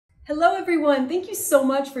Hello everyone, thank you so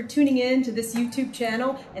much for tuning in to this YouTube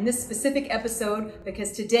channel and this specific episode,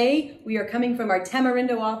 because today we are coming from our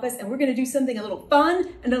Tamarindo office and we're going to do something a little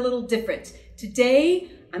fun and a little different. Today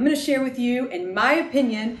I'm going to share with you, in my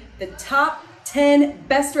opinion, the top 10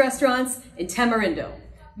 best restaurants in Tamarindo.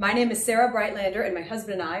 My name is Sarah Breitlander and my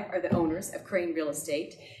husband and I are the owners of Krain Real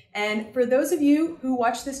Estate. And for those of you who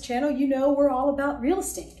watch this channel, you know we're all about real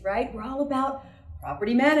estate, right? We're all about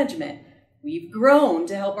property management. We've grown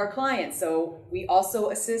to help our clients, so we also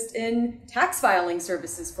assist in tax filing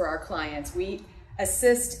services for our clients. We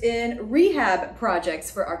assist in rehab projects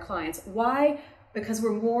for our clients. Why? Because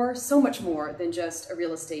we're so much more than just a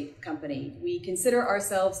real estate company. We consider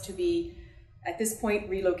ourselves to be, at this point,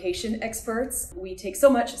 relocation experts. We take so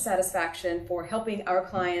much satisfaction for helping our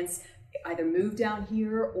clients either move down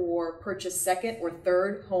here or purchase second or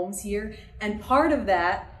third homes here. And part of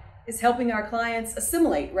that is helping our clients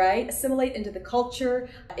assimilate, right? Assimilate into the culture,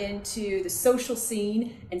 into the social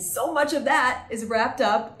scene. And so much of that is wrapped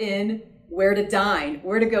up in where to dine,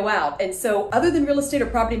 where to go out. And so other than real estate or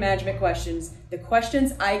property management questions, the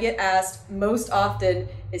questions I get asked most often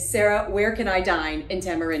is, Sarah, where can I dine in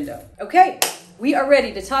Tamarindo? Okay, we are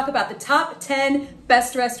ready to talk about the top 10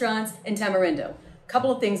 best restaurants in Tamarindo. Couple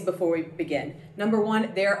of things before we begin. Number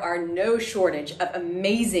one, there are no shortage of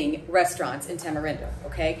amazing restaurants in Tamarindo,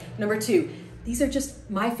 okay? Number two, these are just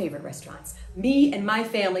my favorite restaurants. Me and my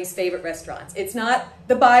family's favorite restaurants. It's not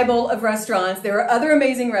the Bible of restaurants. There are other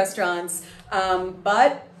amazing restaurants,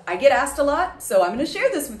 but I get asked a lot, so I'm gonna share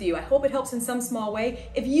this with you. I hope it helps in some small way.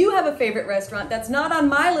 If you have a favorite restaurant that's not on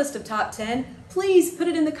my list of top 10, please put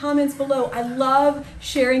it in the comments below. I love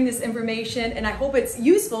sharing this information and I hope it's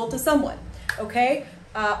useful to someone. Okay.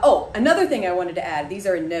 Another thing I wanted to add, these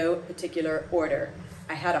are in no particular order.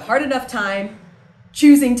 I had a hard enough time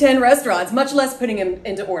choosing 10 restaurants, much less putting them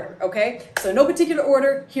into order. Okay. So no particular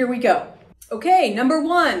order. Here we go. Okay. Number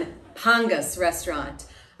one, Pangas restaurant.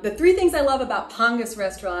 The three things I love about Pangas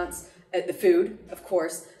restaurants, the food, of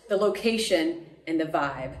course, the location and the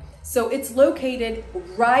vibe. So it's located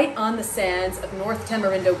right on the sands of North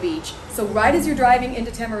Tamarindo Beach. So right as you're driving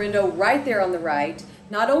into Tamarindo, right there on the right,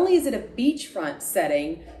 not only is it a beachfront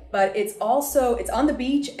setting, but it's on the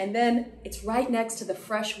beach and then it's right next to the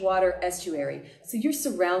freshwater estuary. So you're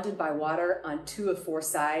surrounded by water on 2 of 4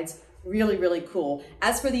 sides. Really, really cool.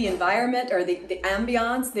 As for the environment or the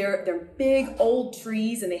ambiance, they're big old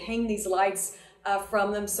trees and they hang these lights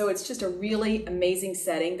from them. So it's just a really amazing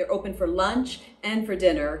setting. They're open for lunch and for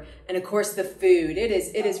dinner. And of course the food, it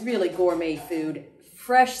is really gourmet food.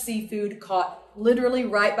 Fresh seafood caught literally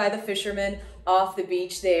right by the fishermen off the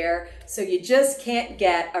beach there. So you just can't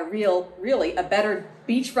get a better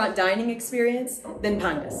beachfront dining experience than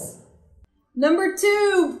Pangas. Number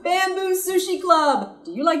 2, Bamboo Sushi Club.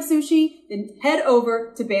 Do you like sushi? Then head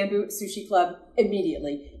over to Bamboo Sushi Club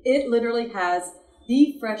immediately. It literally has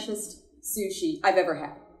the freshest sushi I've ever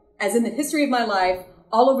had. As in the history of my life,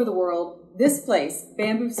 all over the world, this place,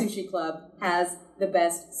 Bamboo Sushi Club, has the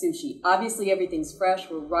best sushi. Obviously everything's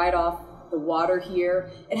fresh. We're right off the water here.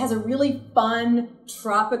 It has a really fun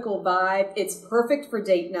tropical vibe. It's perfect for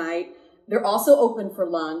date night. They're also open for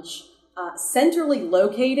lunch. Centrally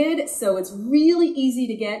located, so it's really easy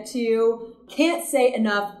to get to. Can't say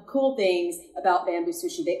enough cool things about Bamboo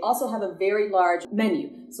Sushi. They also have a very large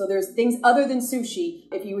menu. So there's things other than sushi.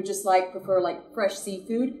 If you would just prefer fresh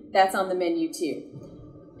seafood, that's on the menu too.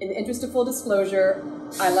 In the interest of full disclosure,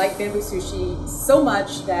 I like Bamboo Sushi so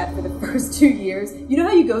much that for the first 2 years, you know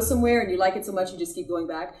how you go somewhere and you like it so much you just keep going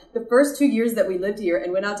back? The first 2 years that we lived here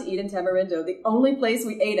and went out to eat in Tamarindo, the only place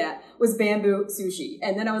we ate at was Bamboo Sushi.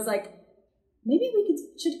 And then I was like, maybe we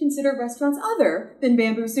should consider restaurants other than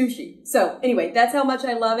Bamboo Sushi. So anyway, that's how much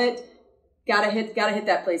I love it. Gotta hit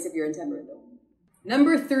that place if you're in Tamarindo.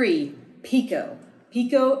 Number 3, Pico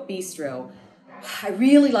Bistro. I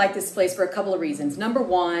really like this place for a couple of reasons. Number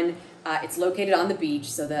one, it's located on the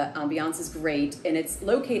beach, so the ambiance is great, and it's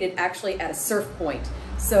located actually at a surf point.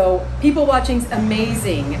 So people watching's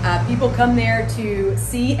amazing. People come there to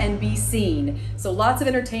see and be seen. So lots of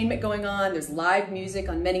entertainment going on. There's live music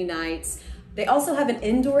on many nights. They also have an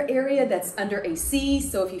indoor area that's under AC,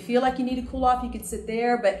 so if you feel like you need to cool off, you could sit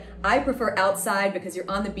there, but I prefer outside because you're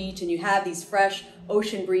on the beach and you have these fresh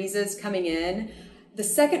ocean breezes coming in. The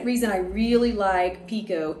second reason I really like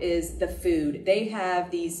Pico is the food. They have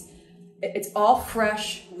it's all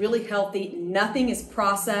fresh, really healthy, nothing is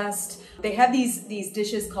processed. They have these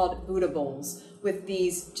dishes called Buddha bowls with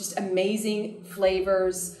these just amazing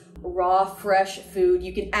flavors, raw, fresh food.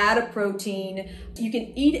 You can add a protein. You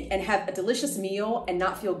can eat and have a delicious meal and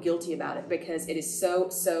not feel guilty about it because it is so,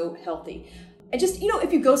 so healthy. And just,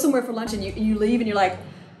 if you go somewhere for lunch and you leave and you're like,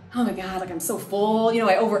 oh my God, like I'm so full, you know,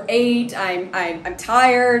 I overate, I'm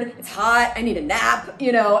tired, it's hot, I need a nap,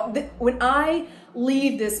 you know. When I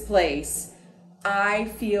leave this place, I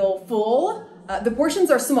feel full. The portions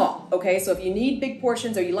are small, okay? So if you need big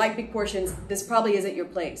portions or you like big portions, this probably isn't your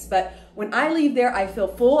place. But when I leave there, I feel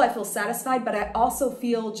full, I feel satisfied, but I also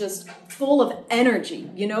feel just full of energy,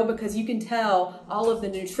 you know, because you can tell all of the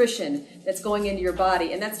nutrition that's going into your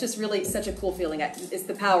body. And that's just really such a cool feeling. It's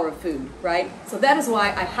the power of food, right? So that is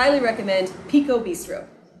why I highly recommend Pico Bistro.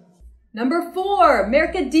 Number 4,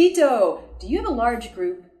 Mercadito. Do you have a large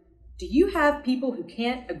group? Do you have people who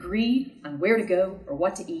can't agree on where to go or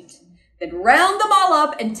what to eat? Then round them all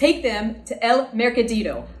up and take them to El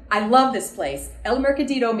Mercadito. I love this place. El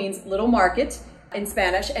Mercadito means little market in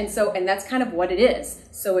Spanish, and that's kind of what it is.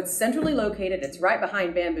 So it's centrally located, it's right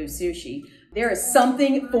behind Bamboo Sushi. There is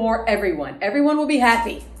something for everyone. Everyone will be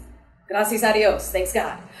happy. Gracias a Dios, thanks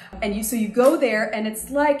God. And so you go there and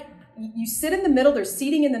it's like, you sit in the middle, there's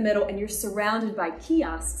seating in the middle, and you're surrounded by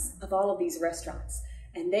kiosks of all of these restaurants.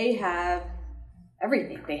 And they have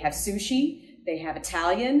everything. They have sushi, they have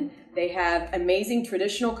Italian, they have amazing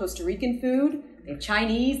traditional Costa Rican food, they have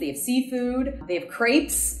Chinese, they have seafood, they have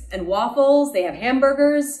crepes and waffles, they have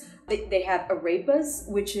hamburgers, they have arepas,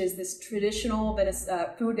 which is this traditional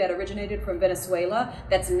food that originated from Venezuela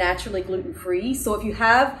that's naturally gluten-free. So if you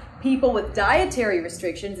have people with dietary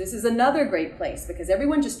restrictions, this is another great place because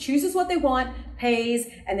everyone just chooses what they want, pays,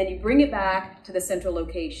 and then you bring it back to the central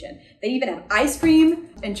location. They even have ice cream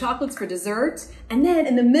and chocolates for dessert. And then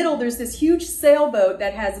in the middle, there's this huge sailboat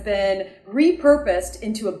that has been repurposed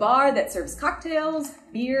into a bar that serves cocktails,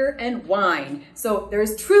 beer, and wine. So there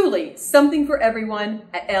is truly something for everyone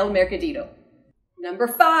at El Mercadito. Number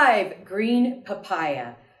 5, green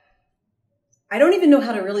papaya. I don't even know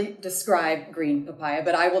how to really describe green papaya,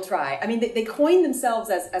 but I will try. I mean, they coined themselves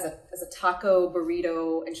as a taco,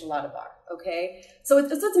 burrito, enchilada bar, okay? So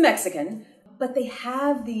it's Mexican, but they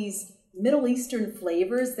have these Middle Eastern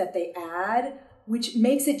flavors that they add, which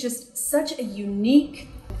makes it just such a unique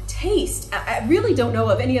taste. I really don't know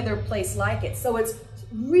of any other place like it. So it's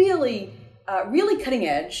really, really cutting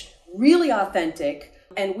edge, really authentic,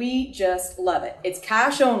 and we just love it. It's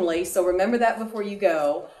cash only, so remember that before you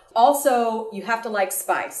go. Also, you have to like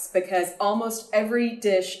spice because almost every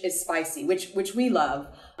dish is spicy, which we love.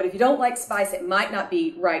 But if you don't like spice, it might not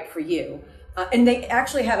be right for you. And they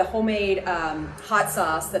actually have a homemade hot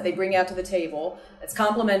sauce that they bring out to the table. It's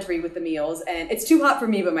complimentary with the meals, and it's too hot for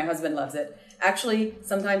me, but my husband loves it. Actually,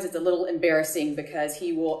 sometimes it's a little embarrassing because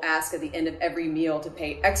he will ask at the end of every meal to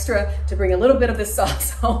pay extra to bring a little bit of this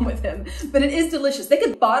sauce home with him. But it is delicious. They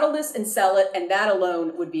could bottle this and sell it, and that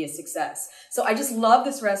alone would be a success. So I just love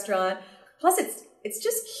this restaurant. Plus, it's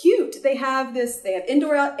just cute. They have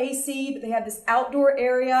indoor AC, but they have this outdoor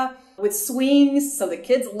area with swings, so the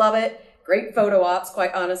kids love it. Great photo ops,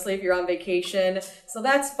 quite honestly, if you're on vacation. So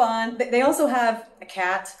that's fun. They also have a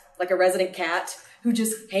cat, like a resident cat, who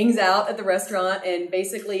just hangs out at the restaurant and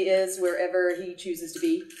basically is wherever he chooses to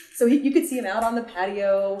be. So you could see him out on the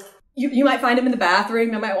patio. You might find him in the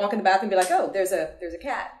bathroom. You might walk in the bathroom and be like, oh, there's a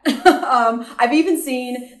cat. I've even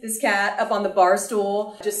seen this cat up on the bar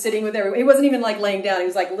stool, just sitting with everyone. He wasn't even like laying down. He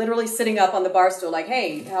was like literally sitting up on the bar stool like,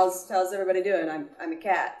 hey, how's everybody doing? I'm a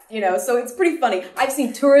cat, you know? So it's pretty funny. I've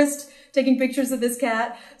seen tourists taking pictures of this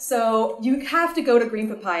cat. So you have to go to Green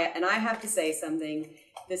Papaya. And I have to say something.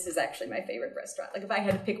 This is actually my favorite restaurant. Like if I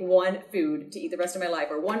had to pick one food to eat the rest of my life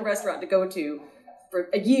or one restaurant to go to for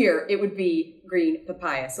a year, it would be Green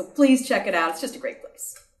Papaya. So please check it out. It's just a great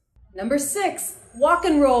place. Number 6, Walk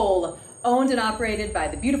and Roll, owned and operated by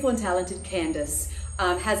the beautiful and talented Candace.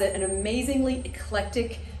 Has an amazingly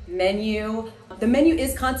eclectic menu. The menu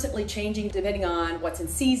is constantly changing depending on what's in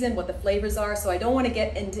season, what the flavors are. So I don't want to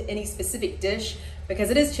get into any specific dish because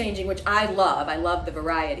it is changing, which I love. I love the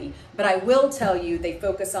variety. But I will tell you, they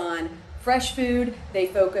focus on fresh food. They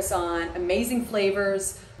focus on amazing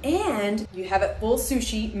flavors. And you have a full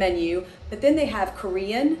sushi menu, but then they have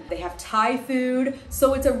Korean, they have Thai food.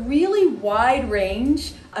 So it's a really wide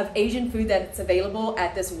range of Asian food that's available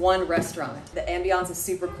at this one restaurant. The ambiance is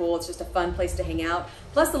super cool. It's just a fun place to hang out.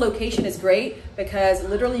 Plus the location is great because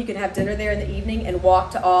literally you can have dinner there in the evening and walk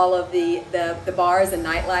to all of the bars and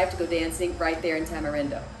nightlife to go dancing right there in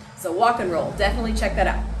Tamarindo. So Walk and Roll, definitely check that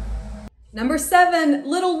out. Number 7,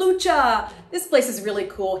 Little Lucha. This place is really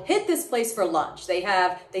cool. Hit this place for lunch. They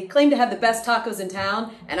claim to have the best tacos in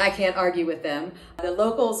town, and I can't argue with them. The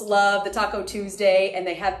locals love the Taco Tuesday, and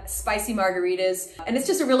they have spicy margaritas, and it's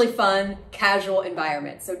just a really fun, casual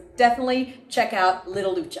environment. So definitely check out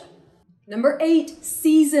Little Lucha. Number 8,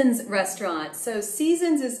 Seasons Restaurant. So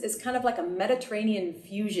Seasons is kind of like a Mediterranean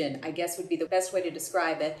fusion, I guess would be the best way to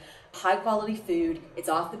describe it. High quality food, it's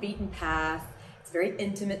off the beaten path, it's a very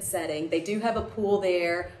intimate setting. They do have a pool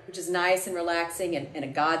there, which is nice and relaxing and a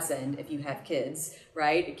godsend if you have kids,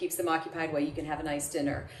 right? It keeps them occupied while you can have a nice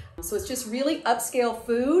dinner. So it's just really upscale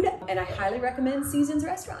food, and I highly recommend Seasons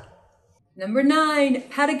Restaurant. Number 9,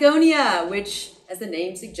 Patagonia, which, as the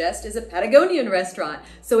name suggests, is a Patagonian restaurant.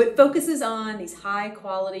 So it focuses on these high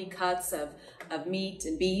quality cuts of meat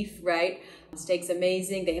and beef, right? Steak's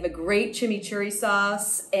amazing. They have a great chimichurri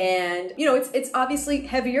sauce, and you know, it's obviously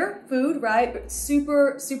heavier food, right? But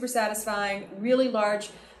super, super satisfying, really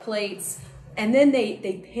large plates. And then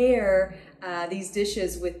they pair these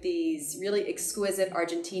dishes with these really exquisite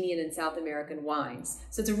Argentinian and South American wines.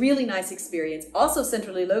 So it's a really nice experience. Also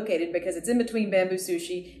centrally located because it's in between Bamboo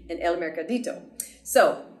Sushi and El Mercadito.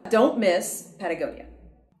 So don't miss Patagonia.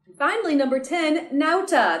 Finally, number 10,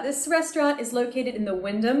 Nauta. This restaurant is located in the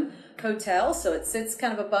Wyndham Hotel, so it sits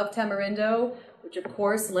kind of above Tamarindo, which of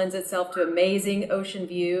course lends itself to amazing ocean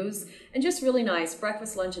views and just really nice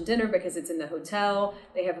breakfast, lunch, and dinner because it's in the hotel.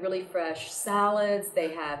 They have really fresh salads,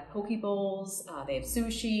 they have poke bowls, they have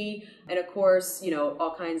sushi, and of course, you know,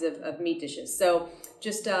 all kinds of meat dishes. So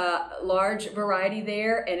just a large variety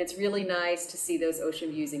there, and it's really nice to see those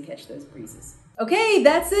ocean views and catch those breezes. Okay,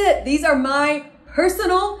 that's it. These are my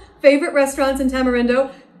personal favorite restaurants in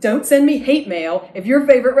Tamarindo. Don't send me hate mail if your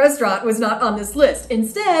favorite restaurant was not on this list.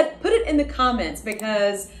 Instead, put it in the comments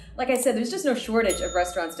because, like I said, there's just no shortage of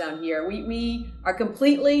restaurants down here. We are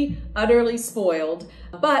completely, utterly spoiled.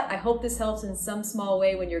 But I hope this helps in some small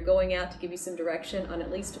way when you're going out to give you some direction on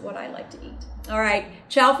at least what I like to eat. All right,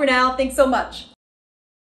 ciao for now. Thanks so much.